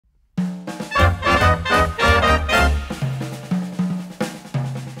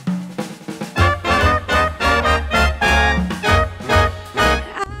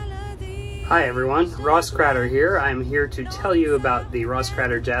Hi everyone, Ross Kratter here. I'm here to tell you about the Ross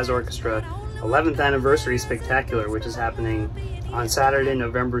Kratter Jazz Orchestra 11th Anniversary Spectacular, which is happening on Saturday,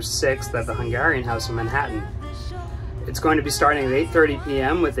 November 6th at the Hungarian House in Manhattan. It's going to be starting at 8:30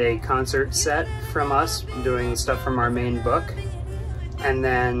 p.m. with a concert set from us, doing stuff from our main book. And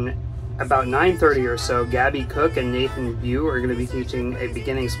then about 9:30 or so, Gaby Cook and Nathan Bugh are going to be teaching a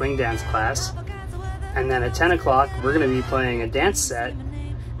beginning swing dance class. And then at 10 o'clock, we're going to be playing a dance set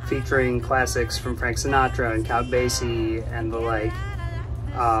featuring classics from Frank Sinatra and Count Basie and the like.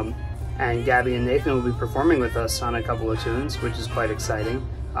 And Gaby and Nathan will be performing with us on a couple of tunes, which is quite exciting.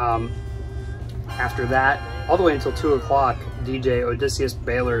 After that, all the way until 2 o'clock, DJ Odysseus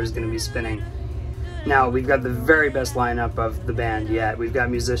Bailer is going to be spinning. Now, we've got the very best lineup of the band yet. We've got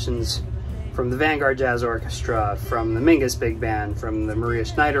musicians from the Vanguard Jazz Orchestra, from the Mingus Big Band, from the Maria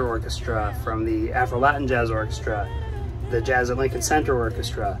Schneider Orchestra, from the Afro-Latin Jazz Orchestra, the Jazz at Lincoln Center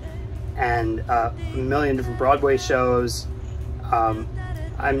Orchestra, and a million different Broadway shows.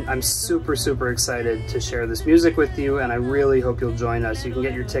 I'm super excited to share this music with you, and I really hope you'll join us. You can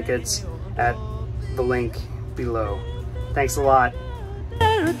get your tickets at the link below. Thanks a lot.